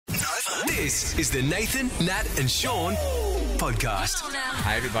This is the Nathan, Nat and Sean podcast.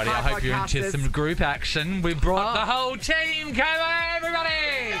 Hey everybody, I hope you're into some group action. We brought the whole team. Come on, everybody!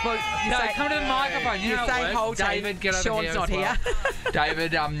 Well, Come to the microphone. You know say whole team. David, get over Sean's here. not as well. here.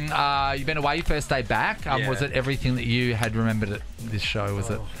 David, you've been away first day back. Was it everything that you had remembered at this show? Was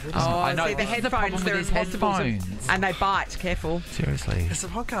it? I know. See, the headphones, problem they're with these impossible headphones. and they bite. Careful. Seriously. Has the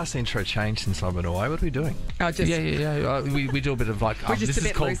podcast intro changed since I've been away? What are we doing? Oh, just Yeah. We do a bit of like. We're just this a is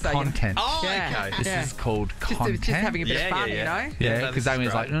bit called loose, though, you know. content. Oh, Yeah. okay. This is called content. just having a bit of fun, yeah. you know. Yeah, No, because this is Amy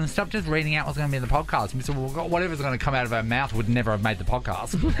was great. like, stop just reading out what's going to be in the podcast. And we said, well, whatever's going to come out of our mouth would never have made the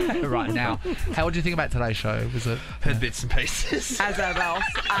podcast right now. How would you think about today's show? Was it? Heard bits and pieces. As a else.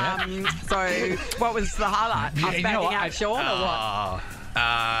 So, what was the highlight? Yeah, Us you know backing what? out Sean or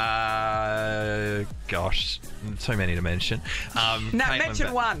what? Gosh, too many to mention.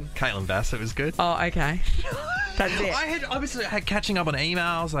 Mention one. Caitlin Bassett was good. Oh, okay. That's it. I was catching up on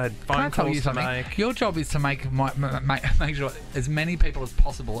emails. I had Can I phone tell calls you to something? make. Your job is to make sure as many people as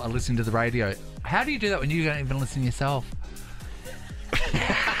possible are listening to the radio. How do you do that when you don't even listen yourself? We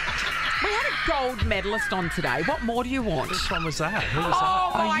had a gold medalist on today. What more do you want? Which one was that? Who was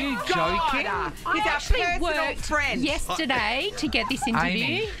Oh, Are my you God. joking? He's our actually personal worked friend. yesterday to get this interview.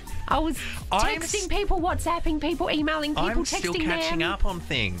 Amy. I was I'm texting people, WhatsApping people, emailing people, I'm texting still them. catching up on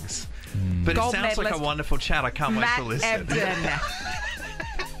things. But Gold it sounds like a medalist wonderful chat. I can't wait Matt to listen. Ebden.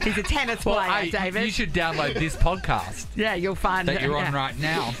 He's a tennis player, Hey, David. you should download this podcast Yeah, you'll find that you're on right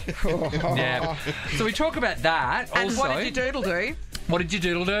now. Yeah. So we talk about that. And also, what did you doodle do? What did you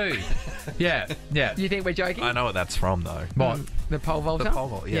doodle do? Yeah. You think we're joking? I know what that's from, though. What? The pole vaulter? The pole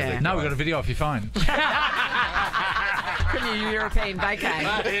vault, yeah. No, we've got a video off your phone. From your European vacay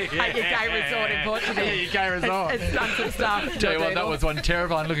at your gay resort in Portugal. Your gay resort. It's done some stuff. Tell you what, that Doodle. was one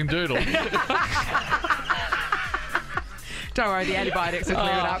terrifying looking doodle. Don't worry, the antibiotics will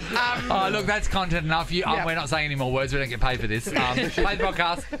clear it up. Oh, look, that's content enough. Yeah. We're not saying any more words. We don't get paid for this. Play the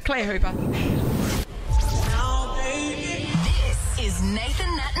podcast. Claire Hooper. This is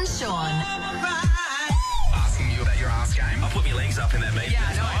Nathan, Nat and Sean. Asking you about your ass game. I put my legs up in that meeting. Yeah,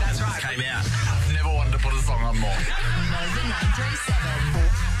 I know, that's right. Came out. I've never wanted to put a song on more. Nova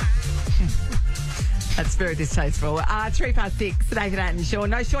 937. That's very distasteful. 6:03, Nathan, Nat and Sean.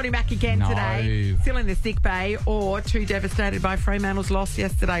 No Shawnee Mac again No. today. Still in the sick bay or too devastated by Fremantle's loss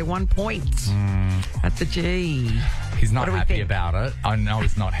yesterday. 1 point at the G. He's not What do we happy think? about it. I know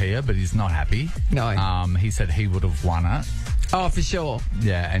he's not here, but he's not happy. No. He said he would have won it. Oh, for sure.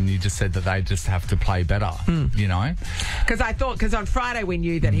 Yeah, and you just said that they just have to play better, you know? Because on Friday we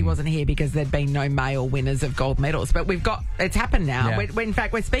knew that he wasn't here because there'd been no male winners of gold medals. But it's happened now. Yeah. In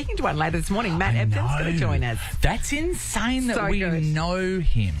fact, we're speaking to one later this morning. Matt Ebden's going to join us. That's insane that So we good. know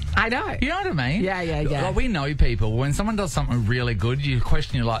him. I know. You know what I mean? Yeah. Like, we know people. When someone does something really good, you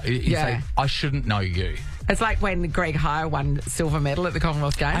question, you say, I shouldn't know you. It's like when Greg Hire won silver medal at the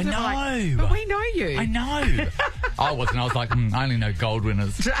Commonwealth Games. I It's know. like, but we know you. I know. I wasn't. I was like, I only know gold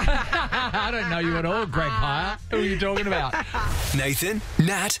winners. I don't know you at all, Greg Hire. Who are you talking about? Nathan,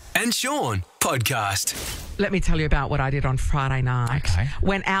 Nat and Sean podcast. Let me tell you about what I did on Friday night. Okay.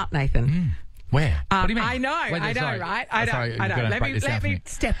 Went out, Nathan. Where? What do you mean? I know, Wait, I know, sorry. right? Oh, I know, sorry, I you're know. gonna Let break this down me for me.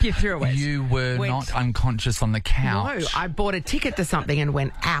 step you through it. You were Went- not unconscious on the couch. No, I bought a ticket to something and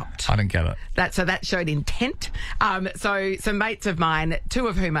went out. I don't get it. That showed intent. So some mates of mine, two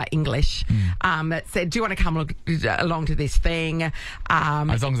of whom are English, said, "Do you want to come along to this thing?"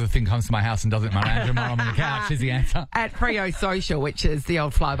 As long as the thing comes to my house and doesn't my manager while I'm on the couch is the answer. At Freo Social, which is the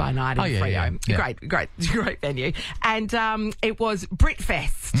old fly-by-night in Freo. yeah. Great venue. And it was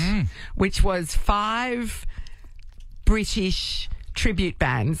Britfest, which was 5 British tribute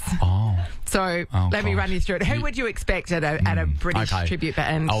bands. Oh. So let me gosh. run you through it. Who would you expect at a British okay. tribute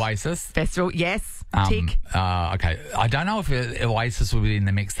band Oasis. festival? Yes. Tick. Okay. I don't know if Oasis would be in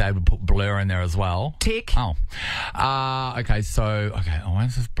the mix. They would put Blur in there as well. Tick. Oh. Okay. So,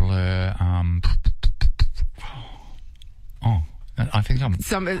 Oasis, Blur. I think I'm...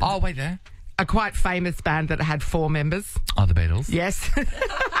 Oh, wait there. A quite famous band that had 4 members. Oh, the Beatles. Yes.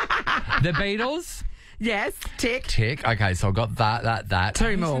 The Beatles. Yes. Tick. Tick. Okay, so I got that.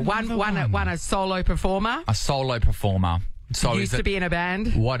 2 more. One a solo performer. A solo performer. So Used to be in a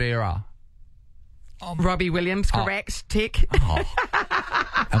band. What era? Robbie Williams, correct. Tick. Oh.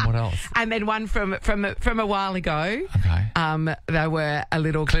 And what else? And then one from a while ago. Okay. They were a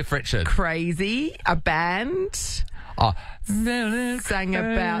little Cliff Richard. crazy. A band Oh. sang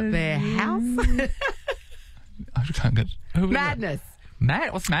about their house. I can't get... Who was it? Madness.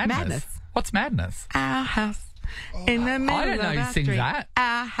 What's madness? Madness. What's madness? Our house in the middle I don't know of who our sings street. that.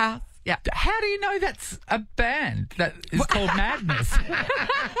 Our house. Yeah. How do you know that's a band that is called Madness?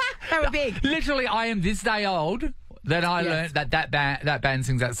 They were big. Literally, I am this day old that I learned that band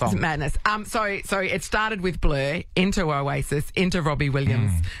sings that song. It's madness. So it started with Blur, into Oasis, into Robbie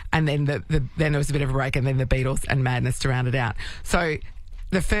Williams, and then then there was a bit of a break, and then the Beatles and Madness to round it out. So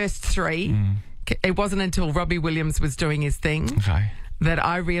the first three, it wasn't until Robbie Williams was doing his thing that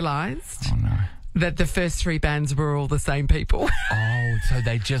I realised that the first three bands were all the same people. Oh, so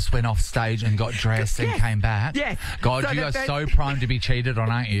they just went off stage and got dressed and came back? Yes. God, So you the are first- so primed to be cheated on,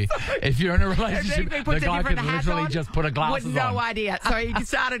 aren't you? If you're in a relationship, the guy could literally just put a glasses with no on. idea. So he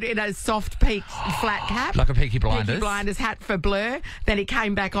started in a soft peak flat cap. Like a Peaky Blinders. Peaky Blinders hat for Blur. Then he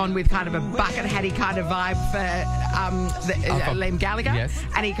came back on with kind of a bucket hatty kind of vibe for Liam Gallagher. Yes.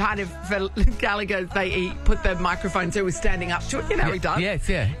 And he kind of, for Gallagher, he put the microphone so he was standing up to it. You know he does. Yes,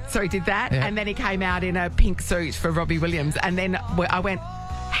 yeah. So he did that. Yeah. And then he came out in a pink suit for Robbie Williams. And then I went,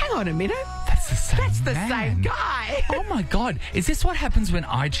 hang on a minute. That's the same That's the man. same guy. Oh, my God. Is this what happens when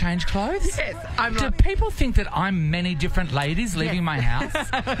I change clothes? Yes. I'm Do like, people think that I'm many different ladies leaving my house?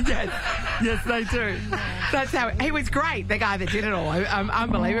 yes, they do. That's how he was great. The guy that did it all,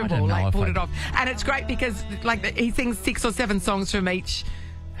 unbelievable. don't know if Pulled I- it off, and it's great because he sings 6 or 7 songs from each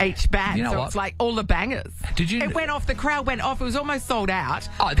band. You know so what? it's like all the bangers. Did you- It went off. The crowd went off. It was almost sold out.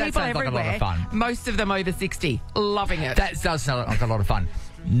 Oh, that People sounds like a lot of everywhere. fun. Most of them over 60, loving it. That does sound like a lot of fun.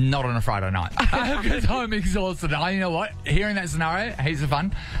 Not on a Friday night. Because I'm exhausted. You know what? Hearing that scenario, heaps of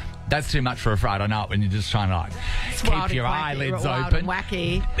fun. That's too much for a Friday night when you're just trying to wild keep your and wacky, eyelids wild open. and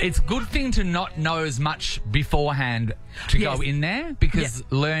wacky. It's a good thing to not know as much beforehand to Yes. go in there because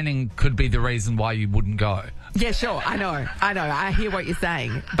learning could be the reason why you wouldn't go. Yeah, sure. I know. I hear what you're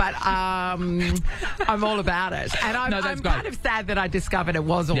saying, but I'm all about it. And I'm that's great. kind of sad that I discovered it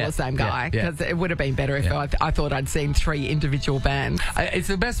was all Yeah, the same guy yeah, yeah. because it would have been better if I thought I'd seen 3 individual bands. It's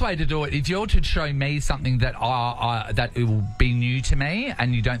the best way to do it. If you're to show me something that that it will be new to me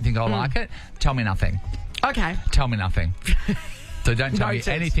and you don't think I'll like it, tell me nothing. Okay. Tell me nothing. So don't tell me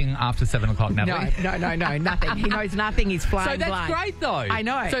Noted. anything after 7 o'clock, Natalie. No, nothing. He knows nothing. He's flying So that's blind. great, though. I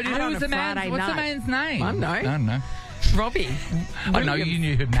know. So And who on was a the man? Friday What's the night. man's name? I don't know. I don't know. Robbie. I know you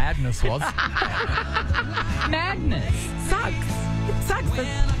knew who Madness was. Madness. Suggs,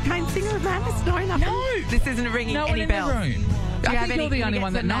 the main singer of Madness. No, nothing. No. This isn't ringing No one any in bells. the room. Do you I have think you're the anything only to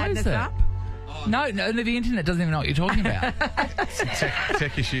one get that some knows Madness it. up? No, the internet doesn't even know what you're talking about.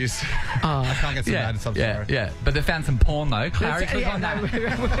 Tech issues. I can't get some bad stuff. yeah. But they found some porn, though. Clary, click on that.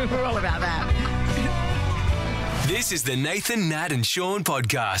 We're all about that. This is the Nathan, Nat and Sean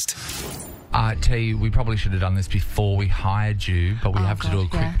podcast. T, we probably should have done this before we hired you, but we have to do a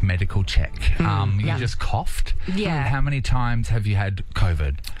quick medical check. You just coughed. Yeah. How many times have you had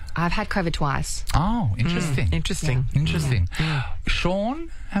COVID? I've had COVID twice. Oh, interesting. Interesting. Interesting. Sean,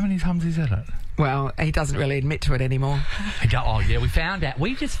 how many times has he said it? Well, he doesn't really admit to it anymore. Oh, yeah, we found out.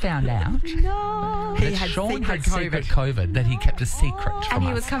 We just found out No. He that had Sean secret had COVID. secret COVID that he kept a secret from And he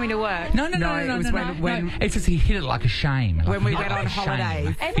us. was coming to work. No. it was when- no. It's just he hid it like a shame. Like When we he went hid it on like a shame. holidays.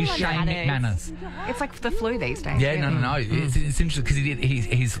 He's Everyone shame had Nick it. Manners. It's like the flu these days. Yeah, really. no. It's interesting because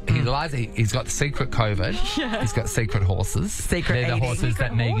he lies. He's got secret COVID. He's got secret horses. Secret They're the eating. horses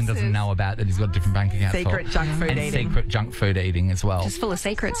that Secret Megan doesn't horses. know about that he's got a different bank account Secret for. junk food and eating. secret junk food eating as well. Just full of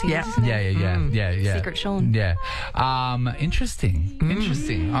secrets. He Yeah. is, isn't it? Yeah. Secret Sean. Yeah. Interesting.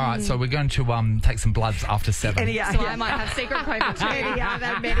 Interesting. All right, so we're going to take some bloods after 7. Any, So I might have secret COVID too. any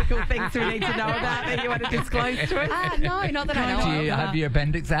other medical things we need to know about that you want to disclose to us? No, not that I know Do you of. have your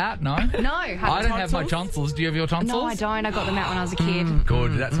appendix out? No? No. I don't have my tonsils. Do you have your tonsils? No, I don't. I got them out when I was a kid.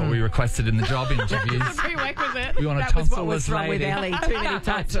 Good. That's what we requested in the job interviews. Prerequisite. We want a That was what tonsillless was wrong with lady. Ellie. Too many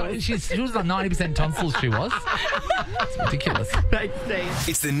tonsils. She was like 90% tonsils, she was. It's ridiculous. Thanks, Steve.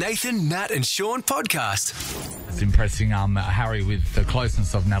 It's the Nathan, Nat and Sean podcast. It's impressing Harry with the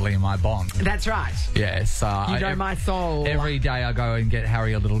closeness of Natalie and my bond. That's right. Yes. You know my soul. Every day I go and get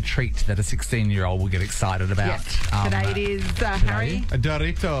Harry a little treat that a 16-year-old will get excited about. Yes. Today it is Harry. A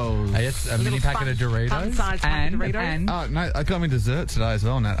Doritos. Yes, a mini packet of Doritos. Fun-sized packet of Doritos. And Oh, no, I got me dessert today as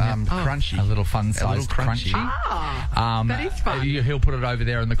well, Nat. Crunchy. a little fun-sized crunchy. crunchy. That is fun. He'll put it over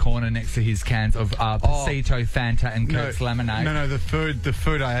there in the corner next to his cans of Pasito, Fanta, and Kirk's lemonade. No, the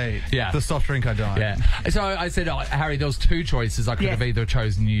food I ate. Yeah. The soft drink I don't. Yeah. So I said, Harry, there was 2 choices. I could have either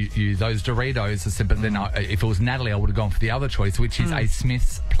chosen you those Doritos. I said, but then if it was Natalie, I would have gone for the other choice, which is a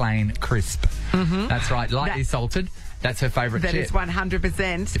Smith's Plain Crisp. That's right, lightly salted. That's her favourite That chip. is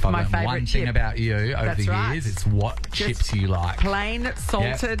 100% If I my learned favourite one chip. thing about you over That's the right. years, it's what chips you like. Plain,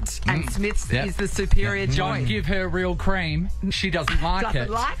 salted, and Smith's Yep. is the superior Don't joy. give her real cream. She doesn't like it.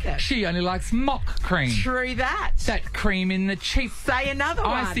 Doesn't like it. She only likes mock cream. True that. That cream in the cheap Say another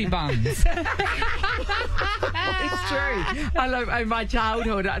one. icy buns. It's true. I love in my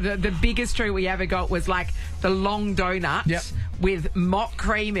childhood. The biggest treat we ever got was like the long donut Yep. with mock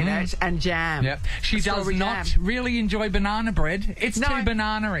cream in it and jam. Yep. She does Strawberry not jam. really enjoy banana bread. It's No. too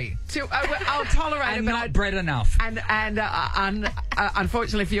banana-y. I'll tolerate And it, but not bread enough.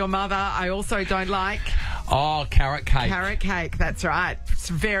 unfortunately for your mother, I also don't like Oh, carrot cake. carrot cake. That's right. It's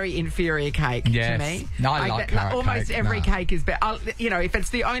very inferior cake Yes. to me. No, I like carrot almost cake. every No. cake is better. If it's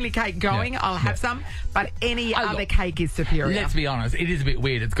the only cake going, I'll have some. But any Oh, other look, cake is superior. Let's be honest, it is a bit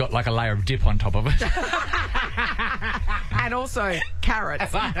weird. It's got like a layer of dip on top of it. And also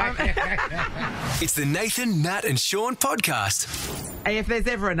carrots. It's the Nathan, Nat and Sean podcast. If there's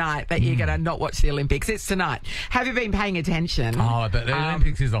ever a night that you're going to not watch the Olympics, it's tonight. Have you been paying attention? Oh, but the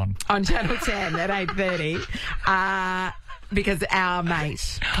Olympics is on. On Channel 10 at 8:30. Because our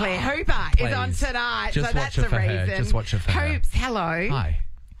mate, Claire Hooper, is on Please. tonight. Just so watch that's it a for her. reason. Just watch it for her. Hoops, hello. Hi.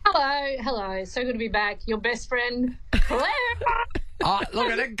 Hello. So good to be back. Your best friend, Claire. Oh, look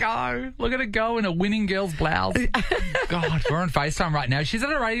at it go. Look at it go in a winning girl's blouse. God, we're on FaceTime right now. She's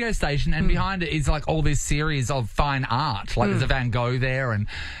at a radio station and behind it is like all this series of fine art. Like there's a Van Gogh there and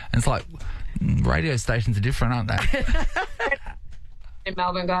it's like radio stations are different, aren't they? In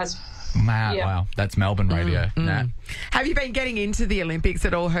Melbourne, guys. Wow, that's Melbourne radio. Nat. Have you been getting into the Olympics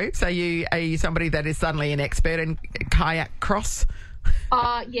at all, Hoops? Are you somebody that is suddenly an expert in kayak cross?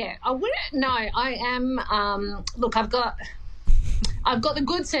 Yeah. I wouldn't. No, I am. Look, I've got the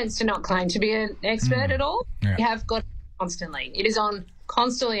good sense to not claim to be an expert at all. Yeah. We have got it constantly. It is on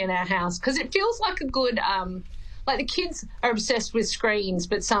constantly in our house because it feels like a good. Like the kids are obsessed with screens,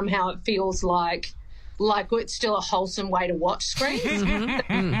 but somehow it feels like it's still a wholesome way to watch screens.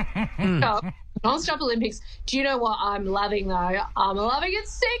 So, non-stop Olympics. Do you know what I'm loving though? I'm loving it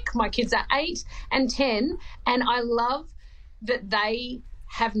sick. My kids are 8 and 10, and I love that they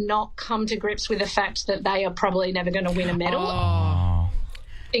have not come to grips with the fact that they are probably never going to win a medal.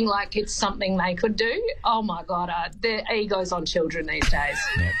 Thing like it's something they could do. Oh my God, their egos on children these days.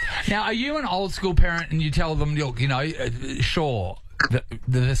 Yeah. Now, are you an old school parent and you tell them, look, sure,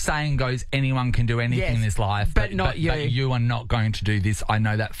 the saying goes, anyone can do anything in this life, but not you. But you are not going to do this. I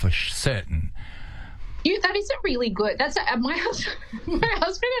know that for certain. That is a really good. That's my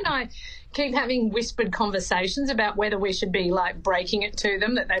husband and I keep having whispered conversations about whether we should be like breaking it to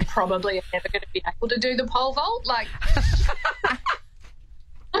them that they probably are never going to be able to do the pole vault. Like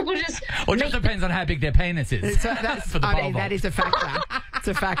we'll just. Well, it just depends on how big their penis is. So that's, For the pole vault. that is a factor. It's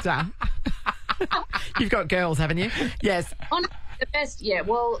a factor. You've got girls, haven't you? Yes. On the best, yeah.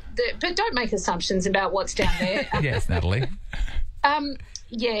 Well, but don't make assumptions about what's down there. Yes, Natalie.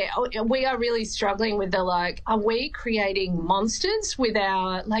 Yeah, we are really struggling with the are we creating monsters with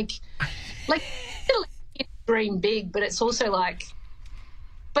our like dream big, but it's also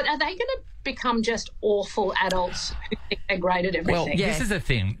but are they going to become just awful adults who think they're great at everything? Well, this is the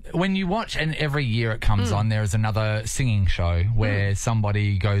thing. When you watch, and every year it comes on, there is another singing show where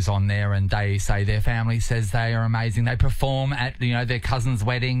somebody goes on there and they say their family says they are amazing. They perform at, their cousin's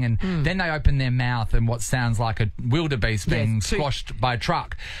wedding and then they open their mouth and what sounds like a wildebeest being squashed by a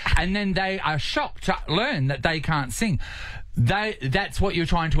truck. And then they are shocked to learn that they can't sing. That's what you're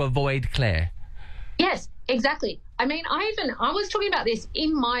trying to avoid, Claire. Yes, exactly. I mean, I was talking about this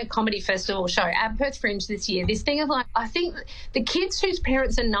in my comedy festival show at Perth Fringe this year, this thing of I think the kids whose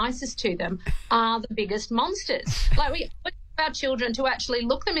parents are nicest to them are the biggest monsters. We want our children to actually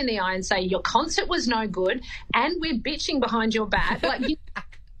look them in the eye and say, your concert was no good and we're bitching behind your back. You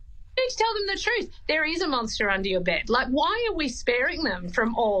need to tell them the truth. There is a monster under your bed. Why are we sparing them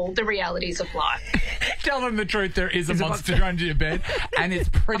from all the realities of life? Tell them the truth. There is a monster under your bed, and it's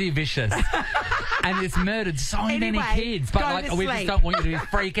pretty vicious, and it's murdered so many kids. But we just don't want you to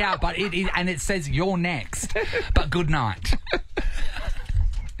freak out. But it is, and it says you're next. But good night.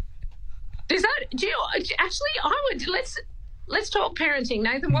 Does that? Actually, I would Let's talk parenting.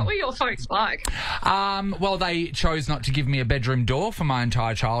 Nathan, what were your folks like? Well, they chose not to give me a bedroom door for my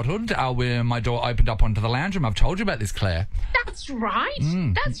entire childhood, where my door opened up onto the lounge room. I've told you about this, Claire. That's right.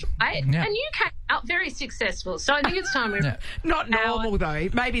 That's right. Yeah. And you came out very successful. So I think it's time we... Not normal, though.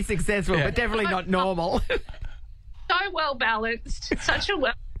 Maybe successful, but definitely not normal. So well balanced. Such a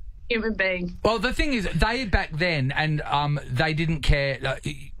well human being. Well, the thing is, they back then, and they didn't care...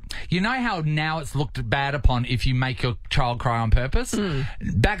 You know how now it's looked bad upon if you make your child cry on purpose?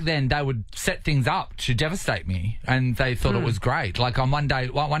 Back then, they would set things up to devastate me, and they thought it was great. Like on one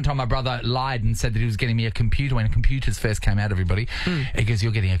time my brother lied and said that he was getting me a computer when computers first came out, everybody. He goes,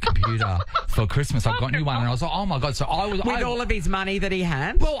 "You're getting a computer for Christmas. I've gotten you one." And I was like, "Oh my God." So With all of his money that he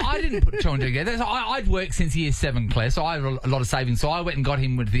had? Well, I didn't put two and two together. So I'd worked since year 7, Claire, so I had a lot of savings. So I went and got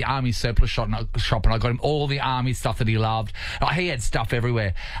him with the Army surplus shop, and I got him all the Army stuff that he loved. He had stuff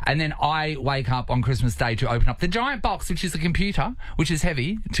everywhere. And then I wake up on Christmas Day to open up the giant box, which is a computer, which is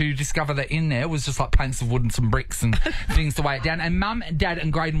heavy, to discover that in there was just like planks of wood and some bricks and things to weigh it down. And Mum, Dad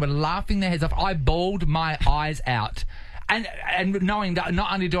and Graydon were laughing their heads off. I bawled my eyes out. And knowing that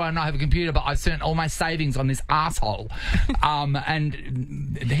not only do I not have a computer, but I've spent all my savings on this asshole. And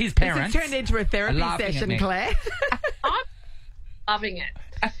his parents... This has turned into a therapy session, Claire. I'm loving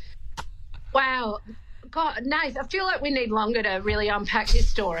it. Wow. God, Nath, I feel like we need longer to really unpack this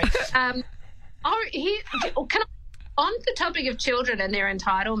story. On the topic of children and their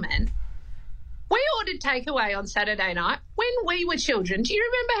entitlement, we ordered takeaway on Saturday night when we were children. Do you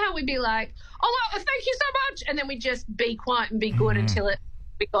remember how we'd be like, "Oh, well, thank you so much," and then we'd just be quiet and be good until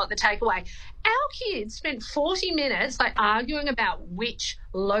we got the takeaway? Our kids spent 40 minutes arguing about which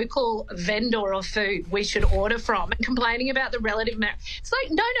local vendor of food we should order from and complaining about the relative merit. It's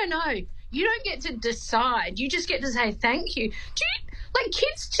like, no. You don't get to decide. You just get to say thank you.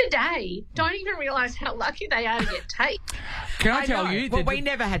 Kids today don't even realise how lucky they are to get take. Can I tell you? Well, we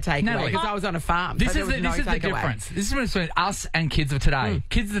never had takeaway because I was on a farm. This is the difference. This is between us and kids of today.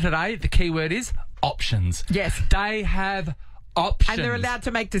 Kids of today, the key word is options. Yes. They have options. And they're allowed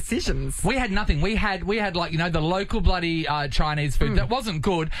to make decisions. We had nothing. We had the local bloody Chinese food that wasn't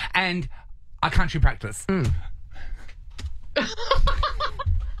good and a country practice.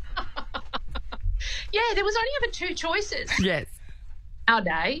 Yeah, there was only ever 2 choices. Yes. Our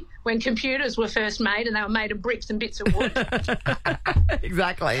day, when computers were first made and they were made of bricks and bits of wood.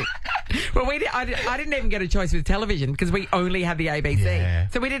 Exactly. Well, I didn't even get a choice with television because we only had the ABC. Yeah.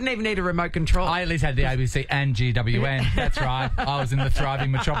 So we didn't even need a remote control. I at least had the ABC and GWN. That's right. I was in the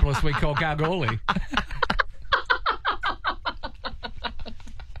thriving metropolis we call Kalgoorlie.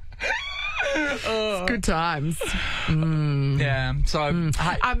 Good times. Yeah. So,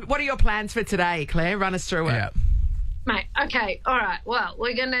 What are your plans for today, Claire? Run us through it. Yeah. Mate, okay, all right. Well,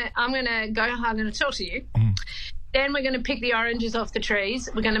 I'm gonna talk to you. Then we're gonna pick the oranges off the trees.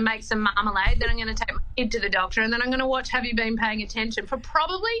 We're gonna make some marmalade. Then I'm gonna take my kid to the doctor, and then I'm gonna watch Have You Been Paying Attention for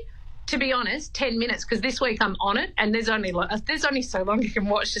probably, to be honest, 10 minutes, because this week I'm on it, and there's only so long you can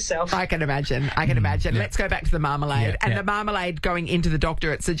watch yourself. I can imagine. Yeah. Let's go back to the marmalade. The marmalade going into the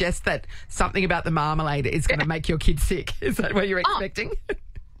doctor, it suggests that something about the marmalade is going to make your kid sick. Is that what you're expecting?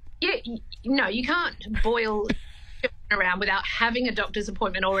 Yeah. No, you can't boil around without having a doctor's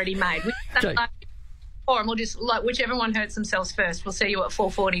appointment already made. And we'll just, whichever one hurts themselves first, we'll see you at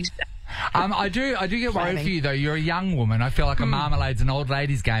 4:40 today. I do get worried for you though. You're a young woman. I feel like a marmalade's an old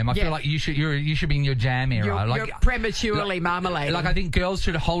ladies' game. I feel like you should be in your jam era. You're prematurely marmalade. I think girls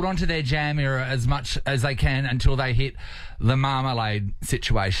should hold on to their jam era as much as they can until they hit the marmalade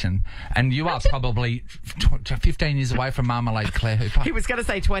situation. And you are probably 15 years away from marmalade, Claire Hooper. He was going to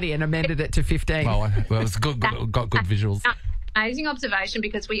say 20 and amended it to 15. Well, it was good. Got good visuals. Amazing observation,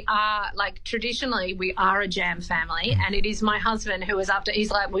 because we are, traditionally we are a jam family, and it is my husband who is up to,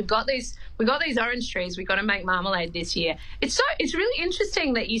 he's like, we've got these orange trees, we've got to make marmalade this year. It's really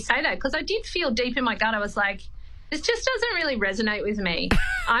interesting that you say that, because I did feel deep in my gut, I was like, this just doesn't really resonate with me.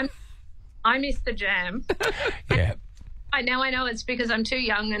 I miss the jam. Yeah. Now I know it's because I'm too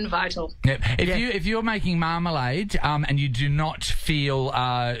young and vital. Yep. If you're making marmalade and you do not feel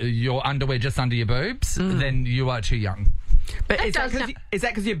your underwear just under your boobs, then you are too young. But is that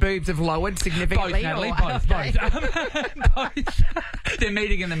because your boobs have lowered significantly? Both, Natalie, both. Both. They're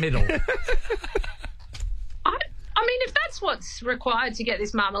meeting in the middle. I mean, if that's what's required to get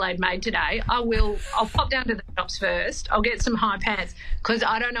this marmalade made today, I'll pop down to the shops first. I'll get some high pants, because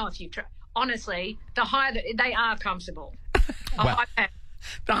I don't know if you try. Honestly, they are comfortable. Well,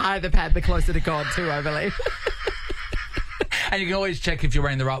 the higher the pad, the closer to God too, I believe. And you can always check if you're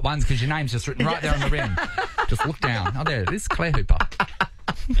wearing the right ones, because your name's just written right there on the rim. Just look down. Oh, there it is, Claire Hooper.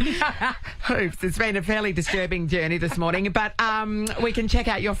 Hoops, it's been a fairly disturbing journey this morning, but we can check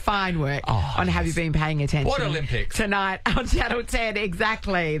out your fine work on Have You Been Paying Attention? What Olympics? Tonight on Channel 10,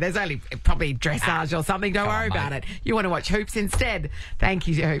 exactly. There's only probably dressage or something. Don't worry about it. You want to watch Hoops instead. Thank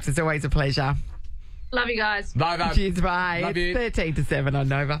you, Hoops. It's always a pleasure. Love you guys. Bye, bye. Cheers, bye. Love you. It's 13 to 7 on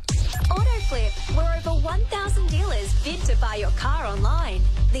Nova. AutoFlip, where over 1,000 dealers bid to buy your car online.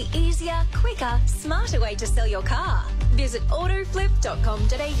 The easier, quicker, smarter way to sell your car. Visit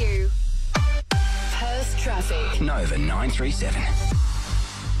autoflip.com.au. Perth traffic. Nova 937.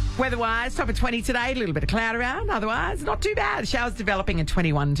 Weather-wise, top of 20 today, a little bit of cloud around. Otherwise, not too bad. Showers developing at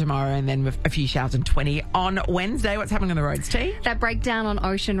 21 tomorrow and then with a few showers in 20 on Wednesday. What's happening on the roads, T? That breakdown on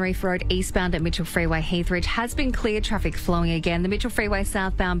Ocean Reef Road eastbound at Mitchell Freeway Heathridge has been cleared. Traffic flowing again. The Mitchell Freeway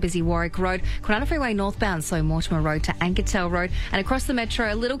southbound, busy Warwick Road. Kwinana Freeway northbound, slow Mortimer Road to Ankertel Road. And across the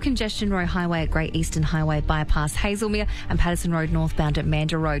metro, a little congestion road highway at Great Eastern Highway bypass Hazelmere and Patterson Road northbound at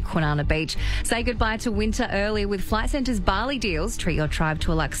Manda Road, Kwinana Beach. Say goodbye to winter early with Flight Centre's Bali deals. Treat your tribe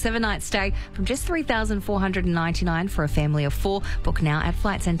to a luxe 7-night stay from just $3,499 for a family of 4. Book now at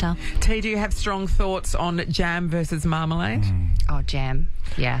Flight Centre. T, do you have strong thoughts on jam versus marmalade? Oh, jam.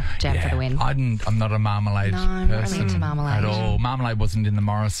 Yeah, jam for the win. I'm not a marmalade I'm not person into marmalade. at all. Marmalade wasn't in the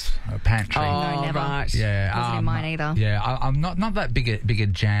Morris pantry. No, never. Right. Yeah, Wasn't in mine either. Yeah, I'm not that big a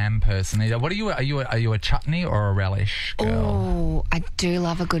jam person either. What are you? Are you a chutney or a relish girl? Oh, I do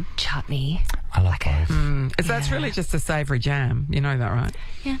love a good chutney. I like both. That's really just a savoury jam. You know that, right?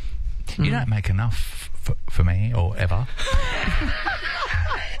 Yeah. You don't make enough for me or ever.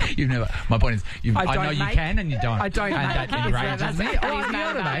 You've never. My point is, I know you can and you don't. I don't and make that it. enrages me. That's Oh, you know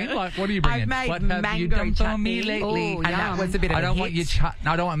what I mean? Like, what are you bringing? I've made what have you mango done for me chutney. lately? Oh, And that yum. was a bit of I don't a want hit. your chutney.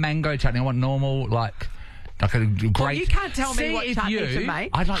 I don't want mango chutney. I want normal, like a great. Well, you can't tell me See what if chutney you, to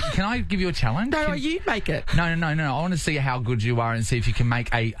make. I'd like. Can I give you a challenge? No, Can- you make it. No. I want to see how good you are and see if you can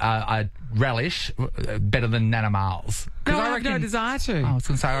make a relish better than Nana Miles. 'Cause No, I have no desire to. I was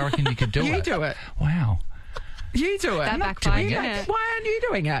going to say, I reckon you could do it. You do it. Wow. You do it. That I'm not backfired, doing didn't it. it? Why aren't you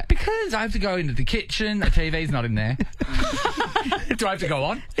doing it? Because I have to go into the kitchen. The TV's not in there. Do I have to go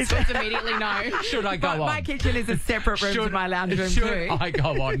on? It's immediately no. Should I go on? My kitchen is a separate room to my lounge room should too. I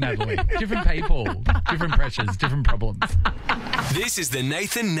go on, Natalie? Different people, different pressures, different problems. This is the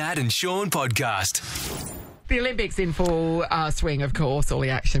Nathan, Nat and Sean podcast. The Olympics in full swing, of course, all the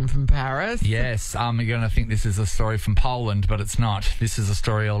action from Paris. Yes, you're going to think this is a story from Poland, but it's not. This is a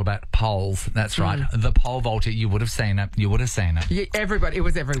story all about poles. That's right. The pole vaulter, you would have seen it. Yeah, everybody, it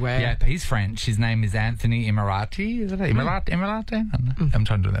was everywhere. Yeah, he's French. His name is Anthony Emirati. Is it Emirati? I'm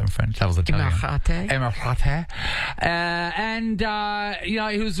trying to do that in French. That was Italian. Emirati. And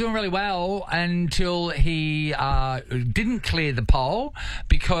he was doing really well until he didn't clear the pole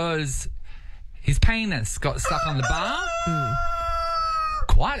because his penis got stuck on the bar.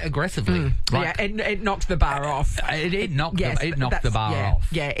 Quite aggressively. Yeah, it knocked the bar off. It knocked the that's- bar yeah, off.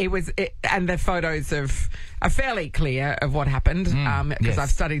 Yeah, and the photos are fairly clear of what happened because yes. I've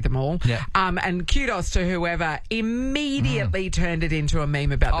studied them all. Yeah. And kudos to whoever immediately turned it into a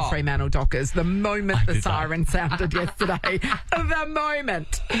meme about the Fremantle Dockers the moment the siren sounded yesterday. The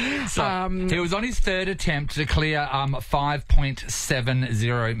moment. So he was on his third attempt to clear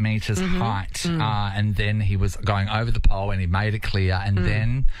 5.70 metres height. And then he was going over the pole and he made it clear. And then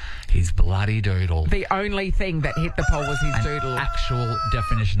his bloody doodle. The only thing that hit the pole was his doodle. Actual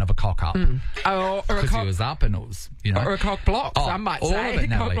definition of a cock up. Or a Because he cock, was up and it was, or a cock block, some might all say. of it,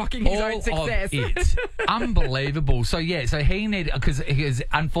 Cock Natalie. blocking his own All success. of it. Unbelievable. So he needed, because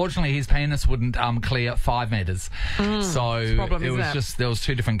unfortunately his penis wouldn't clear 5 metres. So problem, it isn't was it? just, there was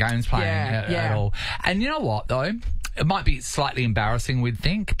two different games playing at all. And you know what though? It might be slightly embarrassing, we'd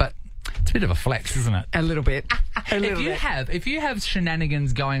think, but it's a bit of a flex, isn't it? A little bit. If you have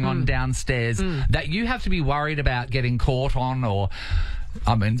shenanigans going on downstairs that you have to be worried about getting caught on or,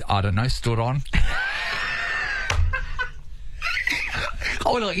 I don't know, stood on.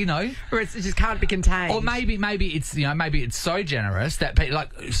 Or Or it just can't be contained. or maybe it's so generous that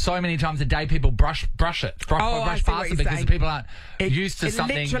so many times a day people brush past it because people aren't used to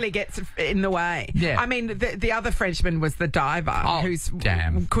something. It literally gets in the way. Yeah. I mean, the other Frenchman was the diver who's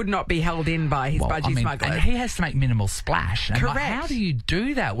damn. could not be held in by his budgie smugglers. And he has to make minimal splash. And Correct. how do you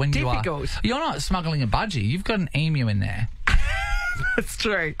do that when Difficult. you're not smuggling a budgie? You've got an emu in there, That's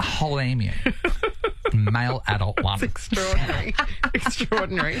true. a whole emu, male adult one. Extraordinary.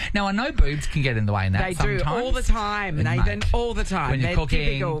 Extraordinary. Now I know boobs can get in the way in that. They sometimes. do all the time, And Nathan. mate, All the time. when you're They're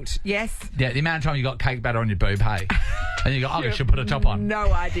cooking. difficult. Yes. Yeah, the amount of time you got cake batter on your boob, hey, and you go, I should put a top on.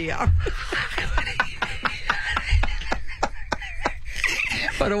 No idea.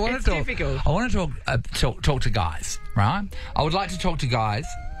 But I want It's to talk. difficult. I want to talk to guys, right? I would like to talk to guys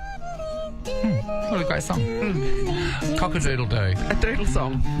What a great song. Cock-a-doodle-doo. A doodle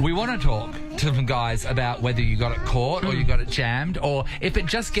song. We want to talk to some guys about whether you got it caught or you got it jammed, or if it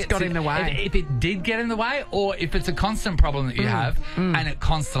just got in the way. If it did get in the way, or if it's a constant problem that you have and it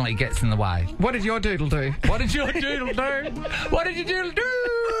constantly gets in the way. What did your doodle do? What did your doodle do? What did your doodle do?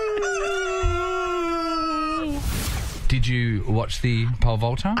 Did you watch the pole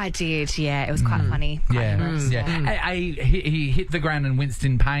vaulter? I did, yeah. It was quite funny. Quite humorous. He hit the ground and winced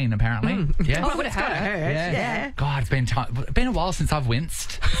in pain, apparently. Yeah. Oh, would it hurt? Yeah. God, it's been a while since I've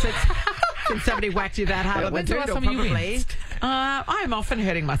winced. Since somebody whacked you that hard on the When's the last doodle, time you probably. winced? I am often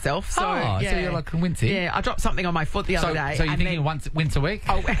hurting myself. So, so you're like wincy? Yeah, I dropped something on my foot the other day. So you're thinking wince a week?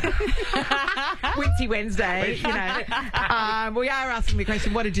 Oh, Wincy Wednesday, you know. We are asking the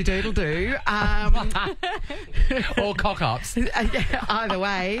question, what did your doodle do? Or cock-ups. Either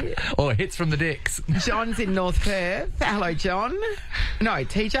way. Or hits from the dicks. John's in North Perth. Hello, John. No,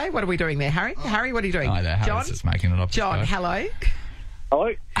 TJ, what are we doing there? Harry, what are you doing? Oh, Harry's John? just making it up. John, hello.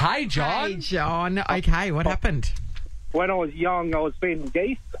 Hello. Hey, John. Hey, John. Okay, what happened? When I was young, I was feeding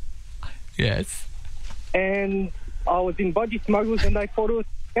geese, Yes. and I was in Budgie smugglers, and they thought it was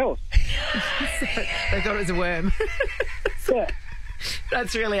else. They thought it was a worm. Yeah.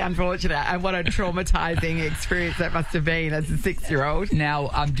 That's really unfortunate, and what a traumatising experience that must have been as a 6-year-old. Now,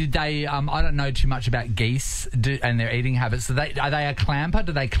 did they? I don't know too much about geese and their eating habits. Are they a clamper?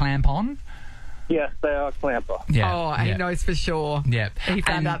 Do they clamp on? Yes, they are a clamper. Yeah. Oh, he knows for sure. Yeah. He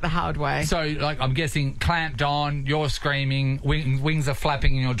found out the hard way. So, like, I'm guessing clamped on. You're screaming. Wings are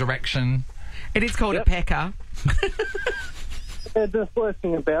flapping in your direction. It is called a pecker. The worst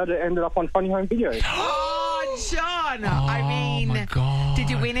thing about it ended up on Funny Home Videos. Oh, John! I mean, my God. Did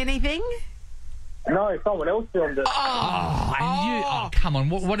you win anything? No, someone else filmed it. Come on.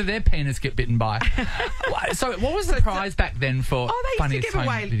 What did their penis get bitten by? So, what was the prize back then for Oh, they funniest used to give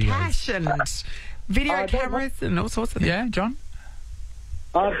home away videos? cash and video cameras and all sorts of things. Yeah, John?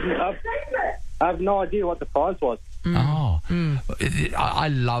 I have no idea what the prize was. I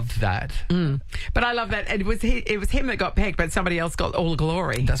loved that. But I love that it was him that got pegged, but somebody else got all the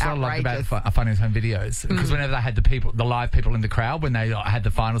glory. That's what I loved about Funniest Home Videos, because whenever they had the live people in the crowd when they had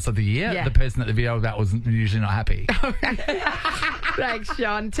the finals of the year, the person that the video about was usually not happy. Thanks,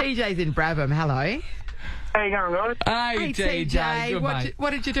 John. TJ's in Brabham. Hello. How you going, guys? Hey, TJ. Good, mate.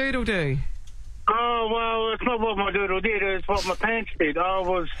 What did your doodle do? Oh, well, it's not what my doodle did, it's what my pants did. About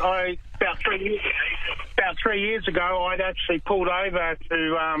 3 years ago, I'd actually pulled over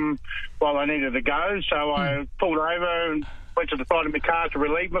to, I needed to go, so I pulled over and went to the side of my car to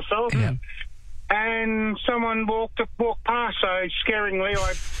relieve myself. Yeah. And someone walked past, so scaringly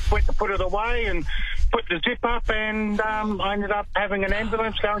I went to put it away and put the zip up, and I ended up having an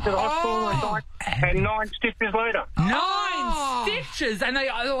ambulance going to the hospital and 9 stitches later. 9 stitches? And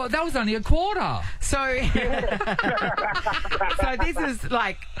that was only a quarter. So, so this is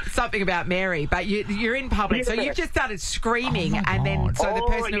like something about Mary, but you're in public, so you've just started screaming, and then the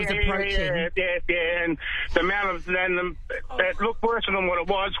person who was approaching. Yeah, and the amount of it looked worse than what it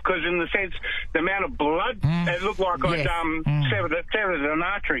was, because in the sense the amount of blood, it looked like I'd severed an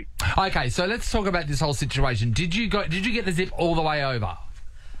artery. Okay, so let's talk about this whole situation. Did you get the zip all the way over?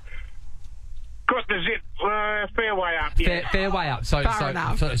 Got the zip fair way up. Yeah. Fair way up. So far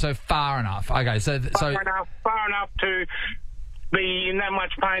enough. So far enough. Okay, far enough to be in that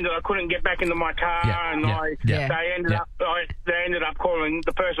much pain that I couldn't get back into my car, they ended up calling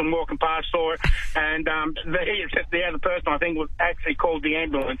the person walking past, saw it, and the other person I think was actually called the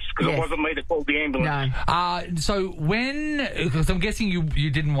ambulance, because it wasn't me that called the ambulance. No. So because I'm guessing you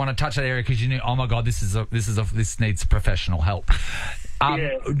didn't want to touch that area because you knew, oh my God, this needs professional help.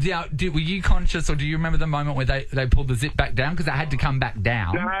 Were you conscious, or do you remember the moment where they pulled the zip back down, because it had to come back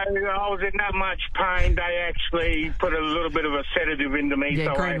down? No, I was in that much pain. They actually put a little bit of a sedative into me.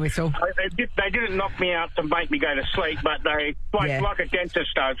 Yeah, so whistle. They didn't knock me out to make me go to sleep, but they, like a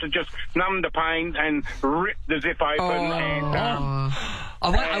dentist does, it just numbed the pain and ripped the zip open.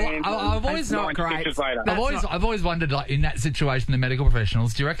 I've always not great. I've always wondered, like, in that situation, the medical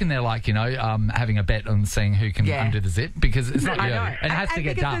professionals, do you reckon they're like, having a bet on seeing who can undo the zip? Because it's not you. It has to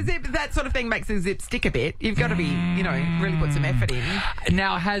get done. The zip, that sort of thing makes the zip stick a bit. You've got to be, really put some effort in.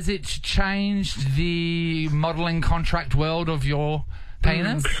 Now, has it changed the modelling contract world of your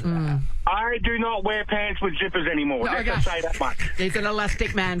penis? I do not wear pants with zippers anymore. Just to say that much. He's an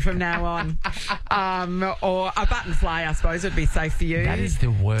elastic man from now on. Or a button fly, I suppose, would be safe for you. That is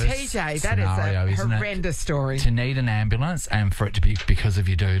the worst TJ, that scenario, is a horrendous story. To need an ambulance and for it to be because of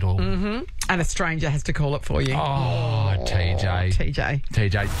your doodle. Mm-hmm. And a stranger has to call it for you. Oh, TJ.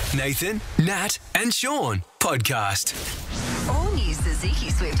 TJ. Nathan, Nat and Sean podcast. All news Suzuki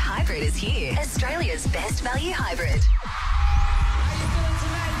Swift Hybrid is here. Australia's best value hybrid.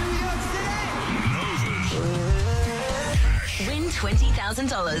 Win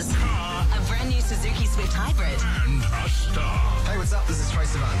 $20,000. A brand new Suzuki Swift Hybrid. And a star. Hey, what's up? This is Troy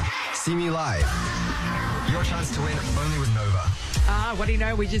Sivan. See me live. Your chance to win only with Nova. What do you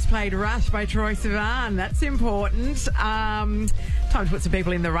know? We just played Rush by Troy Sivan. That's important. Time to put some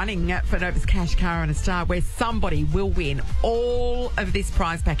people in the running for Nova's Cash, Car and a Star, where somebody will win all of this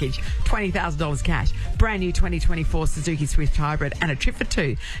prize package, $20,000 cash, brand new 2024 Suzuki Swift Hybrid, and a trip for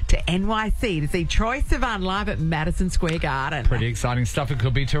two to NYC to see Troy Sivan live at Madison Square Garden. Pretty exciting stuff. It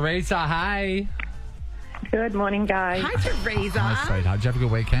could be Teresa. Hey. Good morning, guys. Hi, Teresa. Hi, sweetheart. Did you have a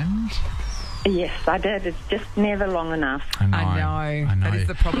good weekend? Yes, I did. It's just never long enough. I know. That is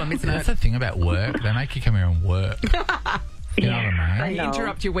the problem, isn't it? That's the thing about work. They make you come here and work. You know what I mean? They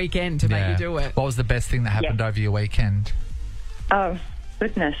interrupt your weekend to make you do it. What was the best thing that happened over your weekend? Oh,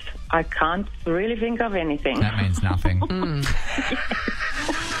 goodness. I can't really think of anything. That means nothing.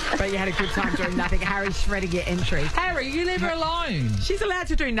 But you had a good time doing nothing. Harry's shredding your entry. Harry, you leave her alone. She's allowed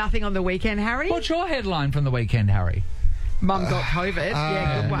to do nothing on the weekend, Harry. What's your headline from the weekend, Harry? Mum got COVID.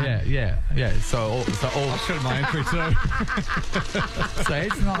 Yeah, good one. Yeah. So all I'll shred my entry too. so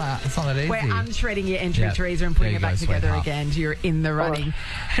it's not that easy. We're unshredding your entry, Teresa, and putting it back together again. You're in the running.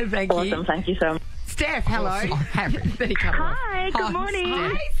 Thank you. Awesome. Thank you so much. Steph, hello. Hi, good morning.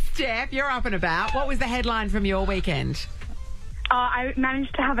 Hi, Steph. You're up and about. What was the headline from your weekend? I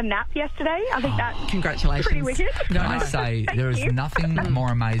managed to have a nap yesterday. I think that's congratulations. Pretty wicked. Can I say there is nothing more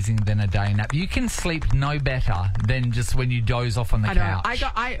amazing than a day nap. You can sleep no better than just when you doze off on the couch.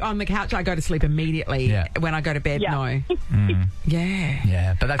 I on the couch. I go to sleep immediately. Yeah. When I go to bed, no.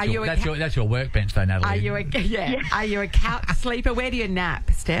 Yeah, but that's your workbench though, Natalie. Are you a couch sleeper? Where do you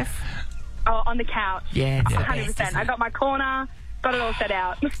nap, Steph? Oh, on the couch. Yeah, 100%. I got my corner. Got it all set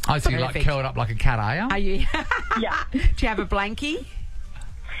out. Oh, so you're like curled up like a cat, are you? Are you? Yeah. Do you have a blankie?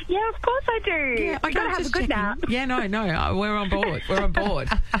 Yeah, of course I do. Yeah, I gotta have a good nap. Yeah, no, we're on board. We're on board.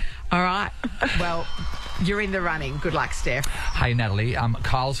 All right. Well, you're in the running. Good luck, Steph. Hey, Natalie.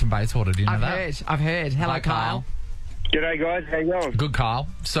 Kyle's from Bayswater. Do you know that? I've heard. Hello, Hi, Kyle. G'day, guys. How you going? Good, Kyle.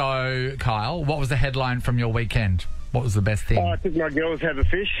 So, Kyle, what was the headline from your weekend? What was the best thing? I took my girls to have a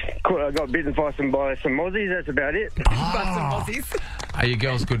fish. I got bitten by some mozzies. That's about it. By some mozzies. Are you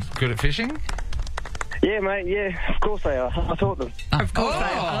girls good at fishing? Yeah, mate. Yeah, of course they are. I taught them. Of course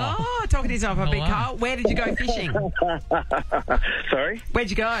they are. Oh, talking to yourself a bit, Kyle. Where did you go fishing? Sorry? Where'd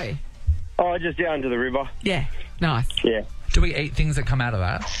you go? Oh, just down to the river. Yeah. Nice. Yeah. Do we eat things that come out of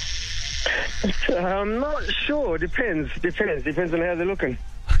that? I'm not sure. Depends on how they're looking.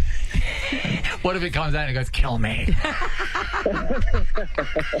 What if it comes out and it goes, kill me? It's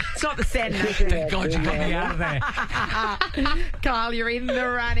not the sand. Thank God you got me out of there. Kyle, you're in the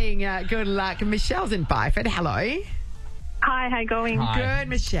running. Good luck. Michelle's in Byford. Hello. Hi, how you going? Hi. Good,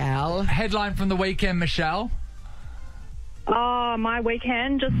 Michelle. Headline from the weekend, Michelle. Oh, my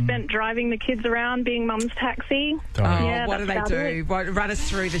weekend just spent driving the kids around, being mum's taxi. What do they do? Run us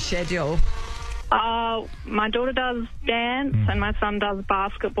through the schedule. My daughter does dance and my son does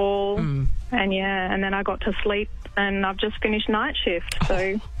basketball and then I got to sleep and I've just finished night shift.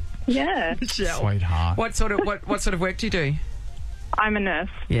 So, yeah. Michelle. Sweetheart. What sort of work do you do? I'm a nurse.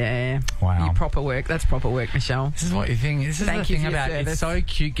 Yeah. Wow. You proper work. That's proper work, Michelle. This is what you think. This is the thing about it. It's so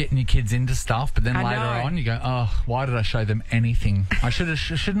cute getting your kids into stuff, but then later on you go, oh, why did I show them anything? I shouldn't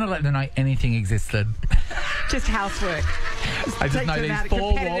have let them know anything existed. Just housework. I just know these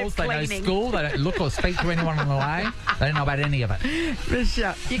four walls. They know school. They don't look or speak to anyone on the way. They don't know about any of it.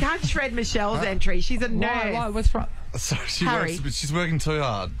 Michelle, you can't shred Michelle's entry. She's a nurse. Why? What's wrong? Sorry, Harry. she's working too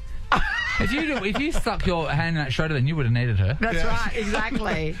hard. If you stuck your hand in that shredder, then you would have needed her. That's right,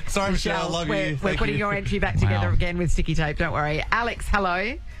 exactly. Sorry, Michelle, love you. We're putting your entry back together again with sticky tape, don't worry. Alex, hello.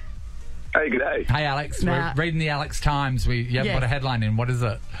 Hey, g'day. Hey, Alex. We're reading the Alex Times. You haven't put a headline in. What is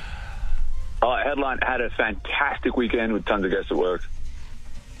it? Oh, headline, had a fantastic weekend with tons of guests at work.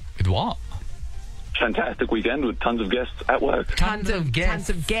 With what? Fantastic weekend with tons of guests at work. Tons of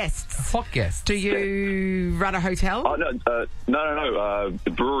guests. What guests? Do you run a hotel? Oh, no. The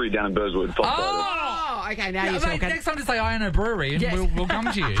brewery down in Burswood. Oh, okay, now you're talking. Next time, just say I own a brewery and we'll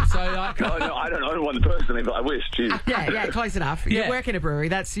come to you. So, no, I don't want the personally, but I wish. Cheers. Yeah, close enough. You work in a brewery.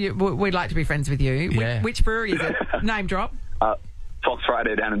 We'd like to be friends with you. Yeah. Which brewery is it? Name drop. Fox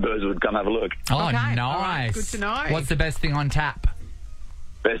Friday down in Burswood. Come have a look. Oh, okay. nice. Right, good to know. What's the best thing on tap?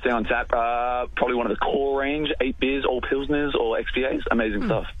 Best thing on tap, probably one of the core range, 8 beers, all Pilsners or XPAs. Amazing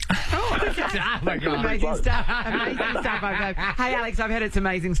stuff. Amazing stuff. Amazing stuff. Hey, Alex, I've heard it's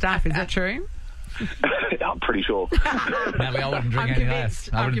amazing stuff. Is that true? I'm pretty sure. Natalie, I wouldn't drink anything less.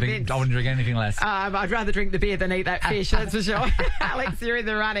 I wouldn't drink anything less. I'd rather drink the beer than eat that fish, that's for sure. Alex, you're in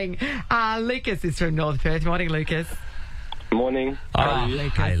the running. Lucas is from North Perth. Morning, Lucas. Morning.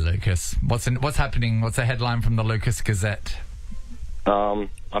 Lucas. Hey, Lucas. What's happening? What's the headline from the Lucas Gazette? I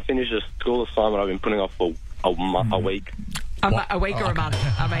finished a school assignment I've been putting off for a week. A week or a month?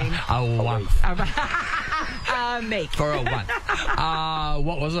 I mean... A month. Meek. For a month.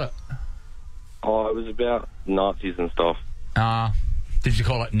 What was it? Oh, it was about Nazis and stuff. Did you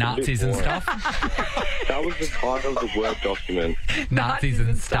call it Nazis and stuff? That was the title of the Word document. Nazis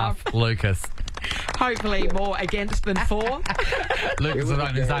and stuff, Lucas. Hopefully more against than for. Lucas,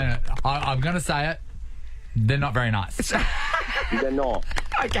 I'm going to say it. They're not very nice. They're not.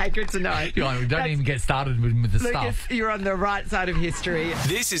 Okay, good to know. We don't even get started with the Lucas, stuff. You're on the right side of history.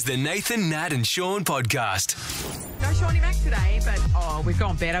 This is the Nathan, Nat and Sean podcast. No Shawnee Mac today, but we've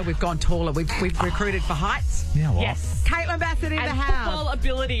gone better. We've gone taller. We've recruited for heights. Yeah, what? Yes. Caitlin Bassett in the house. Football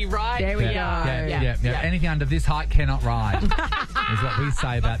ability, right? There we go. Yeah. Anything under this height cannot ride, is what we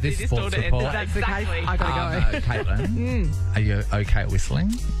say about this sports report. That's the case. I gotta go. Caitlin, are you okay at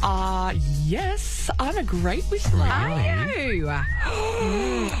whistling? Yes, I'm a great whistler. Are you?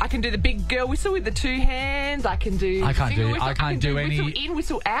 I can do the big girl whistle with the two hands. I can do. I can't do any. Whistle in,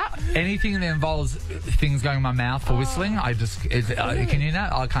 whistle out. Anything that involves things going in my mouth for whistling, can you know?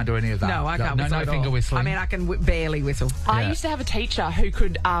 I can't do any of that. No, I can't whistle no at finger all. whistling. I mean, I can barely whistle. I used to have a teacher who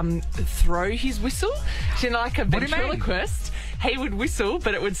could throw his whistle. So, like a ventriloquist, he would whistle,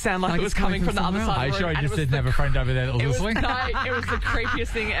 but it would sound like it was coming from the other side of the room. Are you sure you just didn't have a friend over there that was whistling? No, it was the creepiest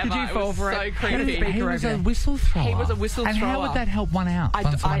thing ever. Did you fall for it? it? So creepy. He was a whistle thrower. He was a whistle and thrower. And how would that help one out? I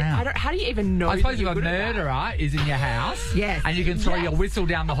don't. How do you even know? I suppose you've got a murderer is in your house. Yes. And you can throw your whistle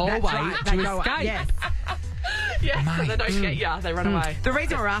down the hallway to escape. Yes. Yes, so they don't get you. They run away. The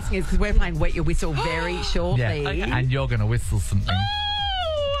reason we're asking is because we're playing Wet Your Whistle very shortly. Yeah. Okay. And you're going to whistle something.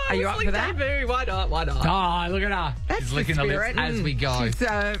 Are you up for that? Debut. Why not? Oh, look at her. She's licking the lips as we go. She's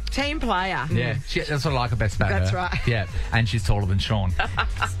a team player. Yeah, that's what I like best about her. That's right. Yeah, and she's taller than Sean.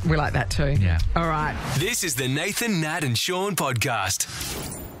 We like that too. Yeah. All right. This is the Nathan, Nat and Sean podcast.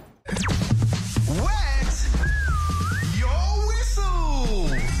 Wet your whistle.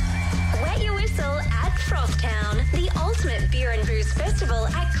 Wet Your Whistle at Frothtown, the ultimate beer and booze festival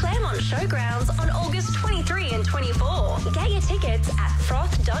at Claremont Showgrounds on August 23 and 24. Get your tickets at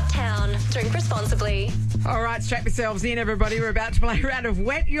froth.town. Drink responsibly. All right, strap yourselves in, everybody. We're about to play a round of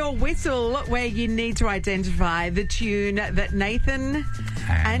Wet Your Whistle, where you need to identify the tune that Nathan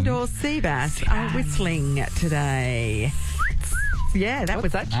and or Seabass are whistling today. Yeah, that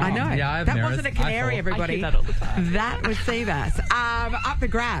was that. I know. Yeah, that wasn't a canary, everybody. I hear that all the time. That was Seabass. Up for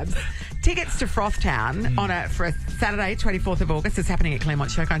grabs. Tickets to Frothtown for a Saturday, 24th of August. It's happening at Claremont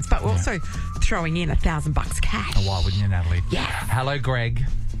Showgrounds, but we're also throwing in $1,000 cash. Oh, why wouldn't you, Natalie? Yeah. Hello, Greg.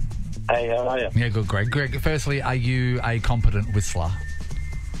 Hey, how are you? Yeah, good, Greg. Greg, firstly, are you a competent whistler?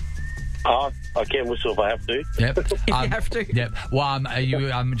 I can whistle if I have to. Yep. You have to. Yep. Well, are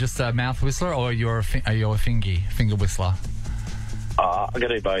you just a mouth whistler, or are you a finger whistler? I can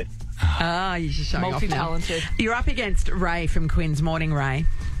do both. You're just showing off now. Multi-talented. You're up against Ray from Quinn's. Morning, Ray.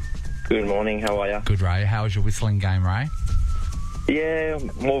 Good morning, how are you? Good, Ray. How was your whistling game, Ray? Yeah,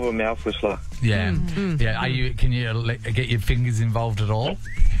 more of a mouth whistler. Yeah. Yeah. Can you get your fingers involved at all?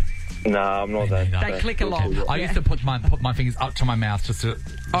 No, I'm not that. They click along. I used to put my fingers up to my mouth just to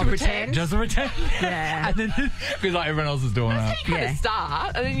pretend. Just to pretend. Yeah. And then because like everyone else is doing that. You kind of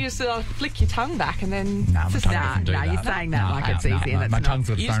start, and then you just flick your tongue back, and then No, you're saying that like it's easy, and it's my not. tongue's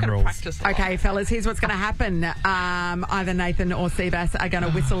got You its just own got to rules. practice. Okay, fellas, here's what's going to happen. Either Nathan or Seabass are going to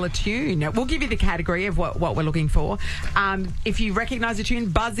whistle a tune. We'll give you the category of what we're looking for. If you recognise a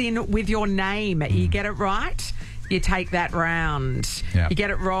tune, buzz in with your name. You get it right, you take that round. Yeah. You get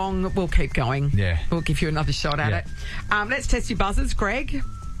it wrong, we'll keep going. Yeah. We'll give you another shot at it. Let's test your buzzers. Greg?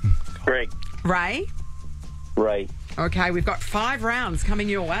 Greg. Ray? Ray. Okay, we've got 5 rounds coming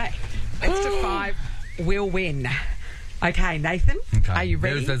your way. Extra 5 will win. Okay, Nathan, are you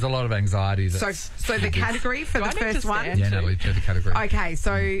ready? There's a lot of anxiety. So the category for the first one. Yeah, Natalie, do the category. Okay,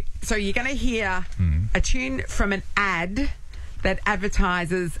 so you're going to hear a tune from an ad that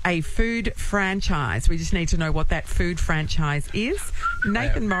advertises a food franchise. We just need to know what that food franchise is.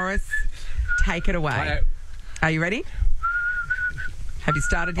 Nathan Morris, take it away. Are you ready? Have you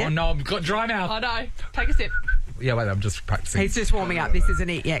started yet? Oh, no, I've got dry mouth. Oh, no. Take a sip. Yeah, wait, I'm just practicing. He's just warming up. This isn't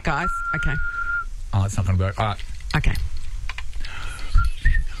it yet, guys. Okay. Oh, it's not going to work. All right. Okay.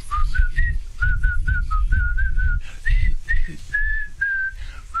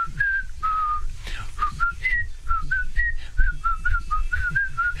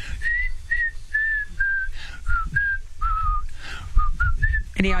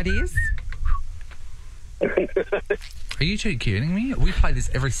 Any ideas? Are you two kidding me? We play this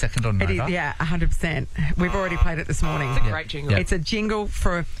every second on Nova. It is, yeah, 100%. We've already played it this morning. It's a great jingle. It's a jingle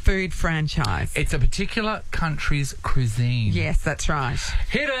for a food franchise. It's a particular country's cuisine. Yes, that's right.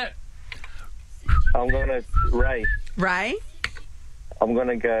 Hit it! I'm going to... Ray. Ray? I'm going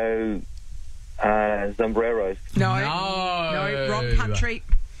to go... sombreros. No. Wrong country.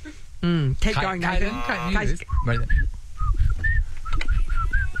 Keep going, Nathan. Can't you do this? Right there.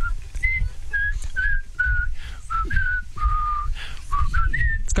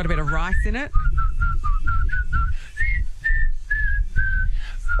 It's got a bit of rice in it.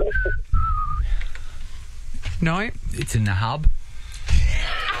 No. It's in the hub.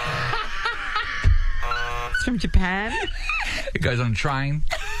 It's from Japan. It goes on a train.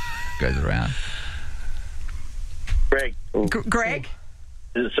 Goes around. Greg. Greg?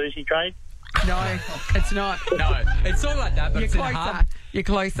 Is it sushi trade? No, it's not. No, it's all like that, but it's in a hub. You're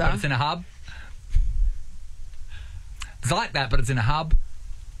closer. But it's in a hub. It's like that, but it's in a hub.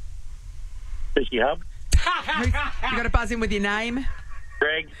 Sushi hub? You got to buzz in with your name.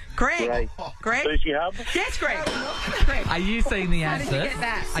 Greg. Greg. Sushi hub? Yes, Greg. Are you seeing the How answer? did you get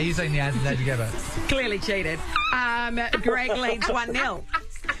that? Are you seeing the answer? How'd you get it? Clearly cheated. Greg leads 1-0.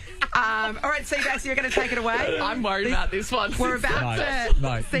 All right, Seabass, you're going to take it away. I'm worried about this one. We're about to...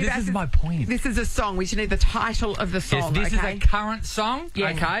 No, this Seabass is my point. This is a song. We should need the title of the song. Yes, this is a current song. Yeah.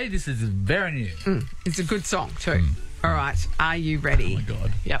 Okay, this is very new. It's a good song, too. All right, are you ready? Oh, my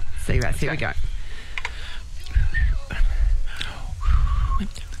God. Yep. Seabass, here we go.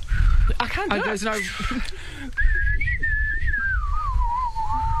 I can't do it. There's no...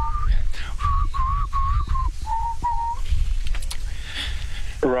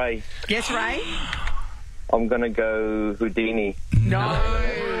 Ray. Yes, Ray? I'm going to go Houdini. No.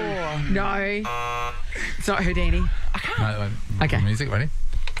 It's not Houdini. I can't. Okay. Music, ready?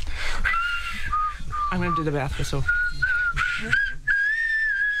 I'm going to do the mouth whistle.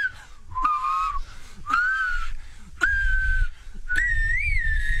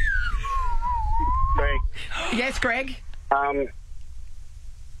 Greg. Yes, Greg?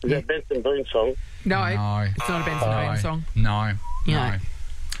 Is that Benson Boone song? No. It's not a Benson Boone song. No. Yeah. No.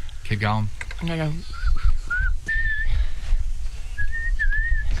 Keep going. I'm going to go...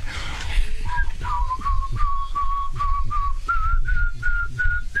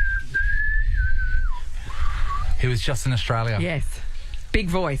 He was just in Australia. Yes. Big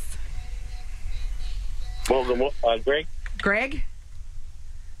voice. Morgan, Greg? Greg?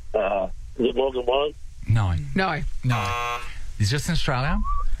 Is it Morgan Wallen? No. No. He's just in Australia,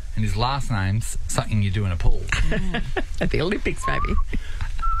 and his last name's something you do in a pool. At the Olympics, maybe.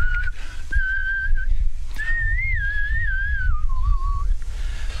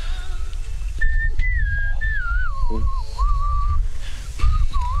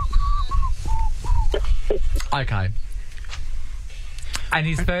 Okay. And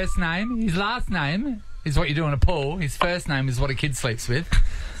his first name, his last name is what you do in a pool. His first name is what a kid sleeps with.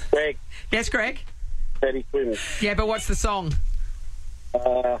 Greg. Yes, Greg? Teddy Swims. Yeah, but what's the song?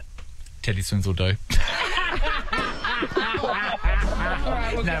 Teddy Swims will do. All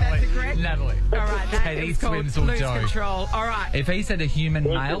right, we'll give that to Greg. Natalie. All right, that Teddy is called Swims will Lose do. Control. All right. If he said a human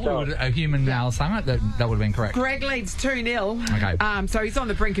male sung it, that would have been correct. Greg leads 2-0. Okay. So he's on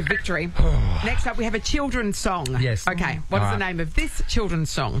the brink of victory. Next up, we have a children's song. Yes. Okay. What is the name of this children's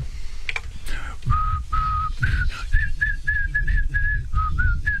song?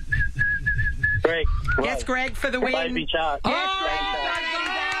 Greg. Yes, Greg, for the win. Baby Shark. Yes, Greg.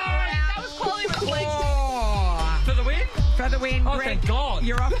 That was quality with For the win? For the win, Oh, Greg. thank God.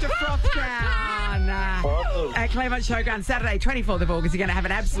 You're off to Frothtown. Awesome. At Claremont Showground, Saturday, 24th of August. You're going to have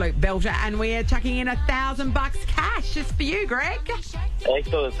an absolute belter, and we are chucking in $1,000 cash just for you, Greg.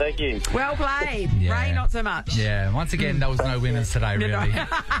 Excellent, thank you. Well played. Yeah. Ray, not so much. Yeah, once again, there was no winners today, really.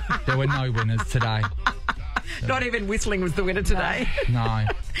 There were no winners today. Not even whistling was the winner today. No.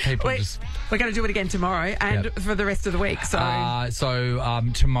 People We're going to do it again tomorrow and for the rest of the week. So,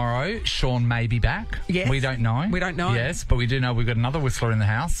 tomorrow, Sean may be back. Yes. We don't know. We don't know. Yes, but we do know we've got another whistler in the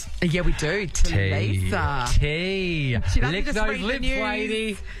house. Yeah, we do. Lisa. T. She doesn't Lick just those read the lips, news.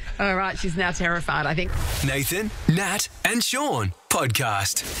 lady. All right, she's now terrified, I think. Nathan, Nat, and Sean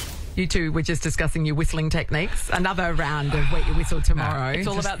podcast. You two were just discussing your whistling techniques. Another round of Wet Your Whistle tomorrow. It's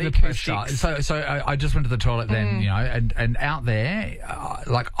all about the pressure. acoustics. So I just went to the toilet then, and out there,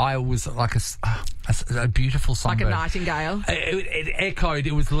 I was like a beautiful songbird. Like a nightingale. It echoed.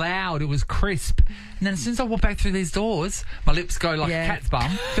 It was loud. It was crisp. And then as soon as I walk back through these doors, my lips go like a cat's bum.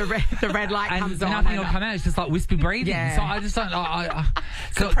 The red light and comes on. nothing will come out. It's just like wispy breathing. Yeah. So I just don't.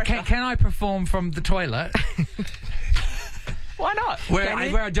 So can I perform from the toilet? Why not?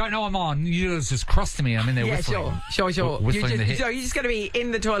 Where I don't know I'm on, you just cross to me. I'm in there whistling. Sure. Whistling the hits. So you're just going to be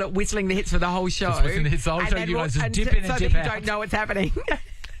in the toilet whistling the hits for the whole show. Just whistling the hits the whole show. You guys just dip in and dip out. So that you don't know what's happening.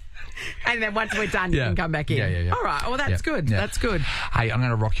 And then once we're done, you can come back in. Yeah. All right. Well, that's good. Yeah. That's good. Hey, I'm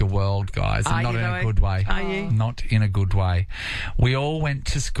going to rock your world, guys. And not in a good way. Are you? Not in a good way. We all went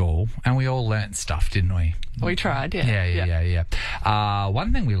to school and we all learnt stuff, didn't we? We tried, yeah. Yeah.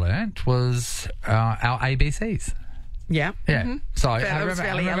 One thing we learnt was our ABCs. Yeah. Yeah. Mm-hmm. So I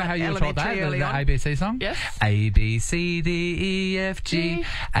remember how you were taught that, the ABC song? Yes. A, B, C, D, E, F, G,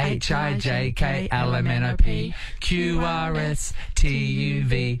 H, I, J, K, L, M, N, O, P, Q, R, S, T, U,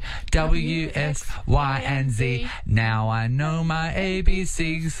 V, W, X, Y, and Z. Now I know my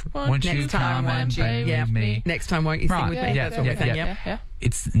ABCs. Won't you come and play with me? Next time, won't you sing with me? That's what we're saying, yeah.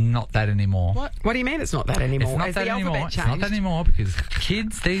 It's not that anymore. What do you mean it's not that anymore? It's not that anymore. It's not that anymore because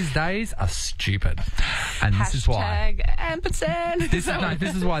kids these days are stupid. And this is why. Ampersand. This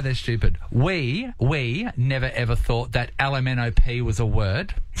is why they're stupid. We never ever thought that LMNOP was a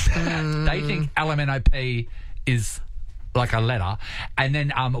word. They think LMNOP is like a letter. And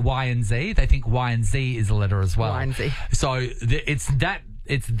then Y and Z, they think Y and Z is a letter as well. Y and Z. So it's that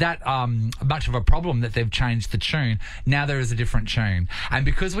much of a problem that they've changed the tune. Now there is a different tune. And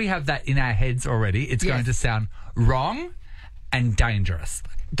because we have that in our heads already, it's going to sound wrong and dangerous.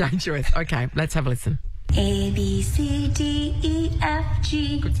 Dangerous. Okay, let's have a listen. A, B, C, D, E, F,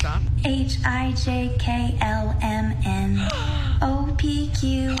 G. Good start. H, I, J, K, L, M, N. O, P,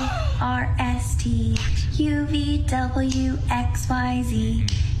 Q, R, S, T. U, V, W, X, Y, Z.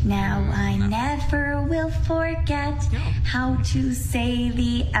 Now I never will forget how to say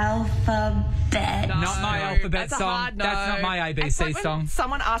the alphabet. Not my alphabet song. That's not my ABC song.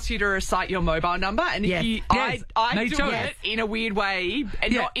 Someone asks you to recite your mobile number, and I do it in a weird way,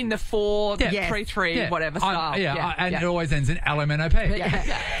 and not in the 433 whatever style. And it always ends in LMNOP.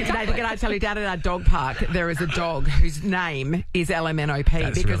 Can I tell you, down at our dog park, there is a dog whose name is LMNOP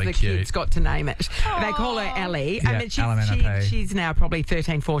because really the cute. kids got to name it. They call her Ellie. I mean, LMNOP. she's now probably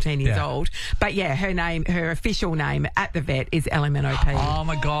 13, 14 years old. But yeah, her official name at the vet is LMNOP. Oh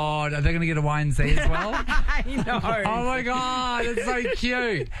my God. Are they going to get a Y and Z as well? I know. Oh my God. It's so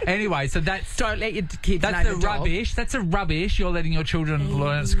cute. Anyway, so don't let your kids name the rubbish. That's a rubbish you're letting your children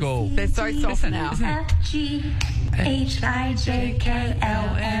learn at school. They're so soft now. F, G, H, I, J, K,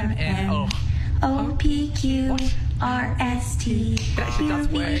 L, M, N. O, P, Q, R, S, T. U,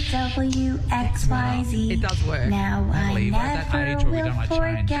 V, W, X, Y, Z. It does work. Now I never will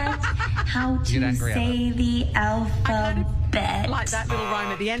forget how to say the alphabet. I like that little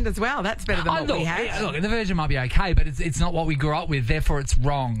rhyme at the end as well. That's better than what we had. Look, the version might be okay, but it's not what we grew up with. Therefore, it's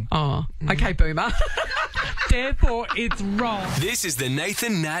wrong. Oh, okay, boomer. Therefore, it's wrong. This is the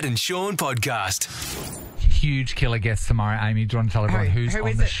Nathan, Nat and Sean podcast. Huge killer guest tomorrow, Amy. Do you want to tell everyone who's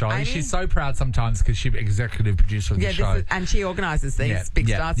on the show? Amy? She's so proud sometimes because she's executive producer of the show. And she organises these big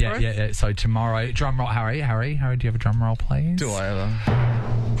stars for us. Yeah. So tomorrow, drum roll, Harry, do you have a drum roll, please? Do I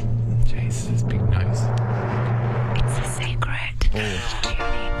ever? Jesus, big nose. It's a secret.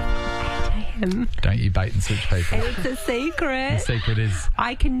 Don't you bait and switch people. It's a secret. The secret is...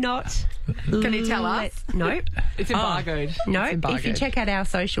 I cannot... Can you tell us? No. It's embargoed. No. It's embargoed. If you check out our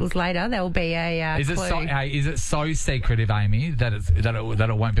socials later, there will be a Is clue. is it so secretive, Amy, that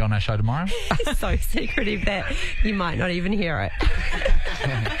it won't be on our show tomorrow? It's so secretive that you might not even hear it.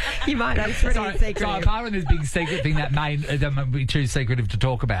 You might not. That's pretty secretive. So apart from this big secret thing that might be too secretive to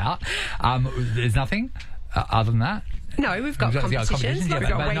talk about, there's nothing other than that? No, we've got competitions. Yeah,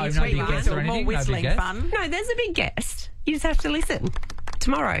 but no big guests or anything? More whistling fun. No, there's a big guest. You just have to listen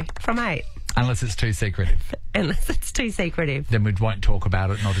tomorrow from 8. Unless it's too secretive. Unless it's too secretive. Then we won't talk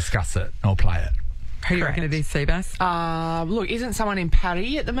about it, nor discuss it, nor play it. Who do you reckon it is, Seabass? Look, isn't someone in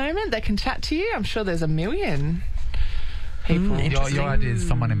Paddy at the moment that can chat to you? I'm sure there's a million people. Your idea is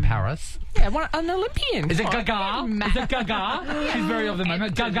someone in Paris. Yeah, an Olympian. Is it Gaga? Is it Gaga? She's very of the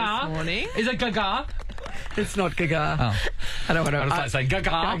moment. Gaga? Is it Gaga? It's not Gaga. Oh. I don't want to... I was like saying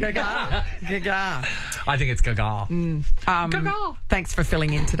Gaga. Gaga. I think it's Gaga. Gaga. Thanks for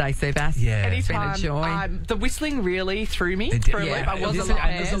filling in today, Seabass. Yeah. It's been a joy. The whistling really threw me It for a did, loop. I was this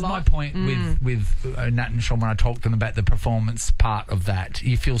a is lot. my point with Nat and Sean when I talked to them about the performance part of that.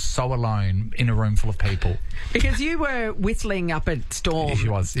 You feel so alone in a room full of people. Because you were whistling up at Storm She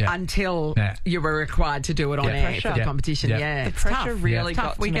was, until you were required to do it on air for the competition. Yeah. The It's pressure tough. really got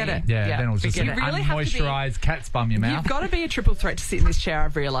tough. to We me. get it. Yeah, then it was just an really have to be- unmoisturised cat's bum your mouth. You've got to be a triple threat to sit in this chair,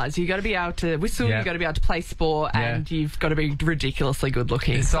 I've realised. You've got to be able to whistle, you've got to be able able to play sport, and you've got to be ridiculously good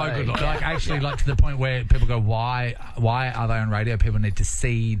looking. It's so good looking. Like, actually, like to the point where people go, why are they on radio? People need to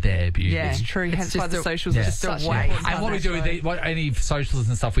see their beauty. Yeah, it's true. Hence why the socials are just a way. And what we do, any socials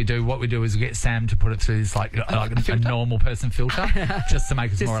and stuff we do, what we do is we get Sam to put it through this like a normal person filter, just to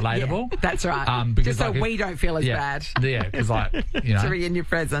make us more relatable. Yeah, that's right. Because just so we don't feel as bad. Yeah, because to be in your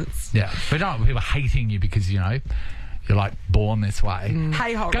presence. Yeah, but don't want people hating you because you're like born this way.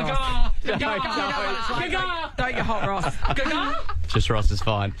 Hey, Hot Ross. Don't you, Hot Ross. Just Ross is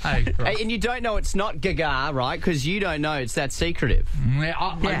fine. Hey, and you don't know it's not Gaga, right? Because you don't know it's that secretive.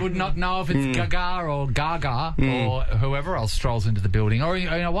 I would not know if it's Gaga or Gaga or whoever else strolls into the building. Or you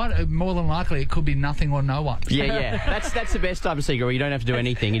know what? More than likely, it could be nothing or no one. Yeah. That's the best type of secret where you don't have to do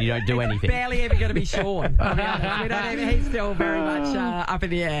anything and you don't do anything. Barely ever going to be Sean. He's still very much up in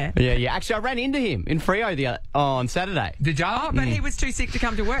the air. Yeah. Actually, I ran into him in Freo on Saturday. Did you? Oh, but he was too sick to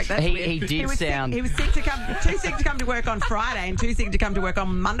come to work. That's weird. He did he was sound. He was too sick to come to work on Friday and too sick to come to work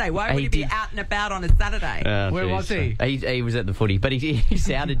on Monday. Why would he be out and about on a Saturday? Where was he? He was at the footy, but he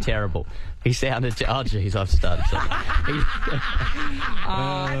sounded terrible. He sounded... Oh, jeez, I've started. You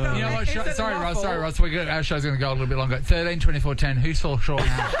know what? Sorry, Ross. Our show's going to go a little bit longer. 13, 24, 10. Who saw Sean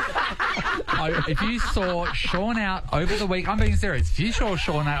out? If you saw Sean out over the week... I'm being serious. If you saw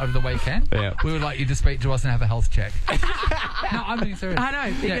Sean out over the weekend, we would like you to speak to us and have a health check. No, I'm being serious. I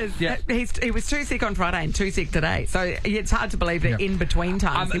know, because he was too sick on Friday and too sick today. So it's hard to believe that in between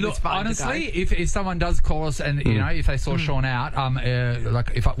times he was fine. Honestly, if someone does call us and, you know, if they saw Sean out,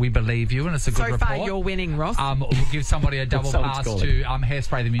 if we believe you and it's a good report. So far, you're winning, Ross. We'll give somebody a double pass to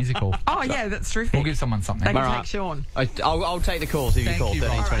Hairspray the Musical. Oh, yeah, that's true. We'll give someone something. They can take Sean. I'll take the calls if you call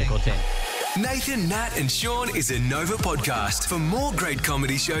 13 24 10. Nathan, Nat and Sean is a Nova podcast. For more great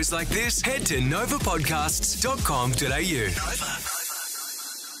comedy shows like this, head to novapodcasts.com.au. Nova.